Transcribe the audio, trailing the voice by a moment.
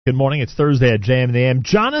Good morning. It's Thursday at JM in the AM.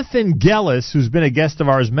 Jonathan Gellis, who's been a guest of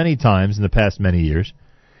ours many times in the past many years,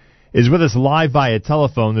 is with us live via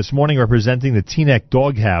telephone this morning representing the Teaneck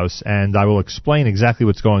Doghouse, and I will explain exactly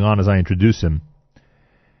what's going on as I introduce him.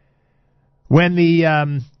 When the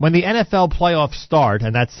NFL playoffs start,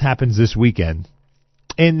 and that happens this weekend,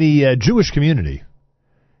 in the Jewish community,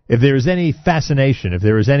 if there is any fascination, if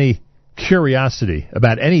there is any curiosity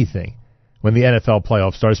about anything, when the NFL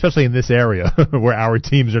playoffs start, especially in this area where our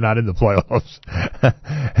teams are not in the playoffs,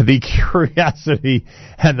 the curiosity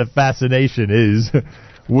and the fascination is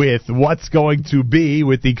with what's going to be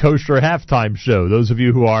with the Kosher Halftime Show. Those of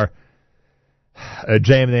you who are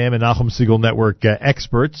JM and Nachum Segal Network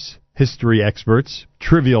experts, history experts,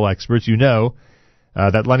 trivial experts, you know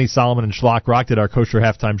that Lenny Solomon and Schlock Rock did our Kosher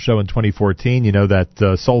Halftime Show in 2014. You know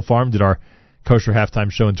that Soul Farm did our Kosher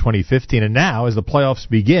Halftime Show in 2015, and now, as the playoffs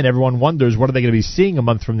begin, everyone wonders what are they going to be seeing a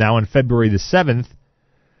month from now on February the 7th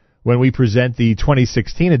when we present the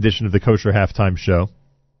 2016 edition of the Kosher Halftime Show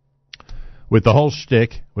with the whole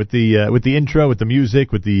shtick, with the intro, with the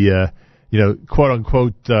music, with the quote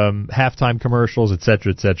unquote halftime commercials,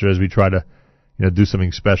 etc., as we try to do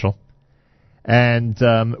something special. And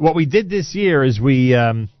what we did this year is we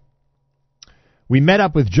met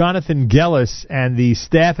up with Jonathan Gellis and the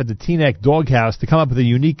staff at the Teaneck Doghouse to come up with a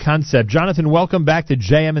unique concept. Jonathan, welcome back to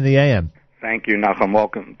JM in the AM. Thank you, Nachum.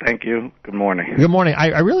 Welcome. Thank you. Good morning. Good morning.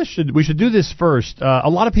 We should do this first. A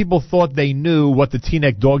lot of people thought they knew what the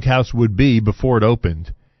Teaneck Doghouse would be before it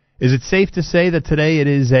opened. Is it safe to say that today it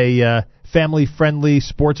is a family-friendly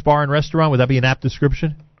sports bar and restaurant? Would that be an apt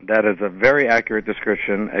description? That is a very accurate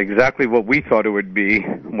description, exactly what we thought it would be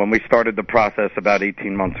when we started the process about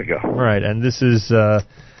 18 months ago. Right, and this is,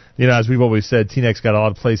 as we've always said, Teaneck's got a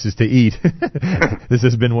lot of places to eat. This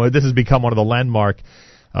has become one of the landmark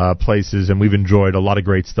places, and we've enjoyed a lot of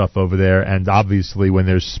great stuff over there. And obviously, when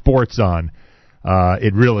there's sports on,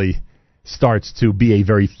 it really starts to be a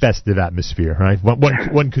very festive atmosphere, right?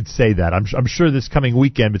 One could say that. I'm sure this coming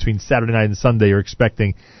weekend between Saturday night and Sunday, you're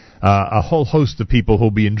expecting a whole host of people who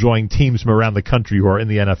will be enjoying teams from around the country who are in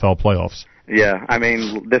the NFL playoffs. Yeah, I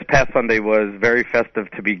mean, this past Sunday was very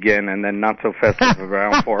festive to begin, and then not so festive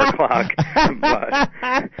around 4 o'clock. But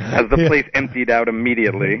as the place emptied out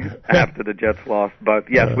immediately after the Jets lost.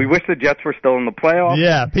 But yes, we wish the Jets were still in the playoffs.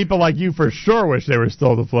 Yeah, people like you for sure wish they were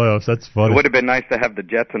still in the playoffs. That's funny. It would have been nice to have the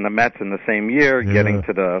Jets and the Mets in the same year, getting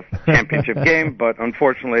to the championship game, but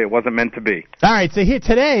unfortunately it wasn't meant to be. All right, so here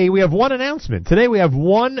today we have one announcement. Today we have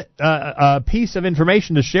one piece of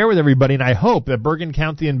information to share with everybody, and I hope that Bergen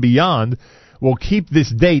County and beyond will keep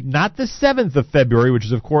this date, not the 7th of February, which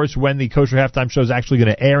is, of course, when the Kosher Halftime Show is actually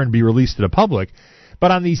going to air and be released to the public,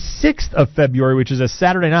 but on the 6th of February, which is a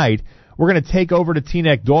Saturday night, we're going to take over to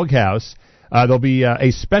Teaneck Doghouse. There'll be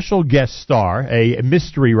a special guest star, a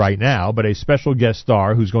mystery right now, but a special guest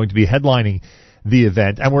star who's going to be headlining the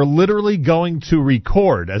event, and we're literally going to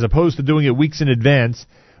record, as opposed to doing it weeks in advance.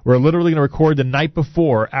 We're literally going to record the night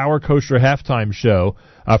before our Kosher Halftime Show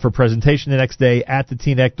for presentation the next day at the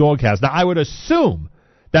Teaneck Doghouse. Now, I would assume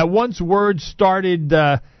that once word started,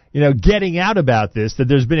 getting out about this, that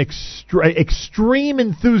there's been extreme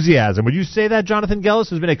enthusiasm. Would you say that, Jonathan Gellis?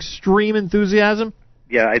 There's been extreme enthusiasm?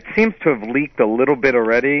 Yeah, it seems to have leaked a little bit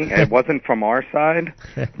already. It wasn't from our side,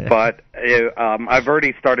 but I've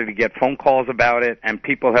already started to get phone calls about it, and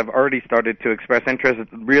people have already started to express interest,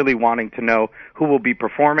 really wanting to know who will be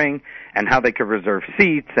performing and how they could reserve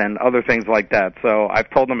seats and other things like that. So I've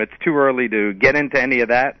told them it's too early to get into any of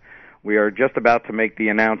that. We are just about to make the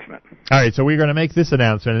announcement. All right, so we're going to make this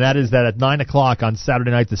announcement, and that is that at 9 o'clock on Saturday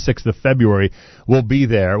night, the 6th of February, we'll be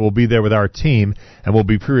there. We'll be there with our team, and we'll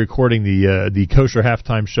be pre-recording the Kosher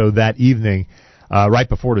Halftime Show that evening, right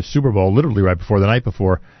before the Super Bowl, literally right before the night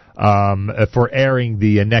before, for airing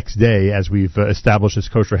the next day as we've established this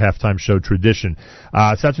Kosher Halftime Show tradition.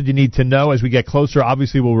 So that's what you need to know. As we get closer,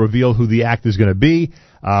 obviously we'll reveal who the act is going to be.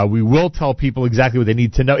 We will tell people exactly what they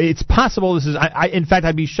need to know. It's possible this is, in fact,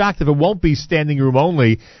 I'd be shocked if it won't be standing room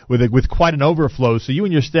only with quite an overflow. So you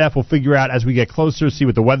and your staff will figure out as we get closer, see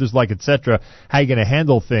what the weather's like, etc., how you're going to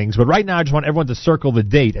handle things. But right now, I just want everyone to circle the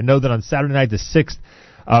date and know that on Saturday night, the 6th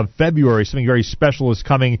of February, something very special is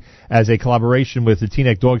coming as a collaboration with the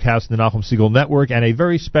Teaneck Doghouse and the Nachum Segal Network, and a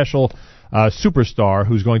very special superstar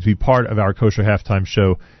who's going to be part of our Kosher Halftime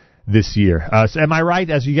Show this year. So am I right?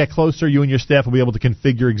 As you get closer, you and your staff will be able to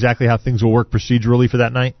configure exactly how things will work procedurally for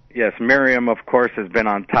that night? Yes, Miriam, of course, has been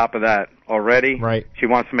on top of that already. Right. She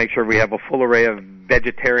wants to make sure we have a full array of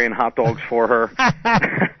vegetarian hot dogs for her.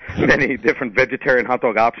 many different vegetarian hot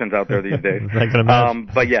dog options out there these days. I can imagine.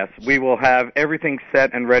 But yes, we will have everything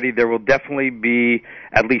set and ready. There will definitely be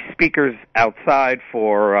at least speakers outside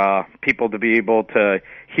for people to be able to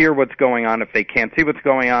hear what's going on if they can't see what's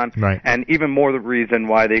going on. Right. And even more the reason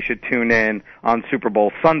why they should tune in on Super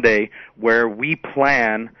Bowl Sunday, where we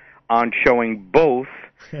plan on showing both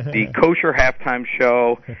the kosher halftime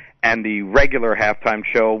show and the regular halftime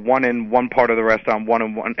show, one in one part of the restaurant, one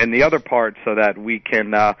in the other part, so that we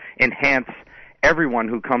can enhance everyone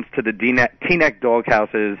who comes to the Teaneck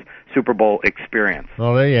Doghouse's Super Bowl experience.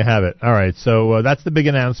 Well, there you have it. All right, so that's the big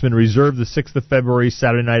announcement. Reserve the 6th of February,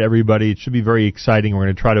 Saturday night, everybody. It should be very exciting. We're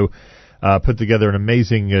going to try to put together an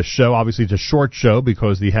amazing show. Obviously, it's a short show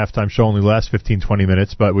because the halftime show only lasts 15, 20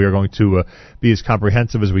 minutes, but we are going to be as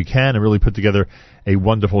comprehensive as we can and really put together a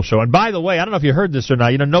wonderful show. And by the way, I don't know if you heard this or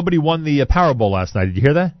not, nobody won the Powerball last night. Did you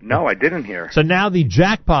hear that? No, I didn't hear. So now the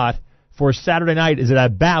jackpot for Saturday night is at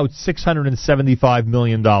about $675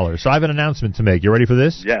 million. So I have an announcement to make. You ready for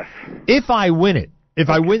this? Yes. If I win it, if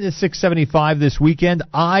I win the 675 this weekend,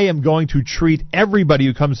 I am going to treat everybody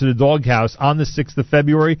who comes to the Doghouse on the 6th of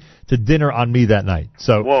February to dinner on me that night.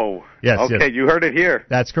 So, whoa. Yes. Okay, yes. You heard it here.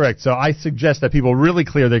 That's correct. So I suggest that people really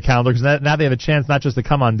clear their calendars. Now they have a chance not just to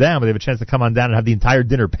come on down, but they have a chance to come on down and have the entire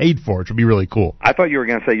dinner paid for, which would be really cool. I thought you were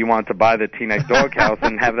going to say you wanted to buy the Teaneck Doghouse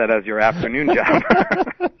and have that as your afternoon job.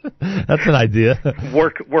 That's an idea.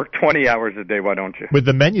 Work 20 hours a day, why don't you? With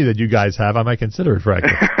the menu that you guys have, I might consider it,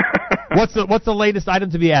 frankly. What's the latest item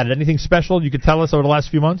to be added? Anything special you could tell us over the last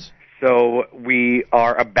few months? So we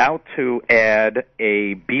are about to add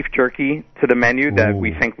a beef jerky to the menu that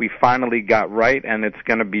we think we finally got right, and it's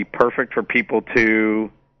going to be perfect for people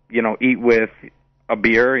to, eat with a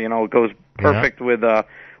beer. It goes perfect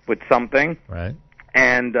with something. Right.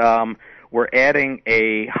 And we're adding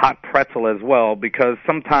a hot pretzel as well because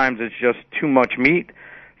sometimes it's just too much meat.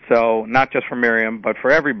 So not just for Miriam, but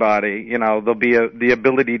for everybody, there'll be the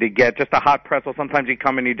ability to get just a hot pretzel. Sometimes you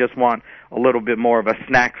come and you just want a little bit more of a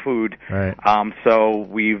snack food. Right. So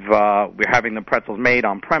we're having the pretzels made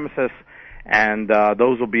on premises, and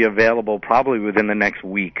those will be available probably within the next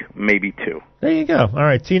week, maybe 2. There you go. All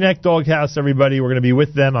right, Teaneck Doghouse, everybody. We're going to be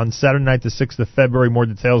with them on Saturday night, the 6th of February. More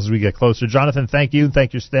details as we get closer. Jonathan, thank you, and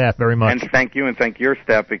thank your staff very much. And thank you, and thank your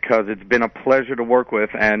staff, because it's been a pleasure to work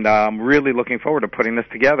with, and I'm really looking forward to putting this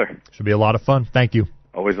together. Should be a lot of fun. Thank you.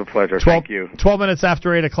 Always a pleasure. Thank you. 12 minutes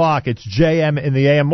after 8 o'clock, it's JM in the AM.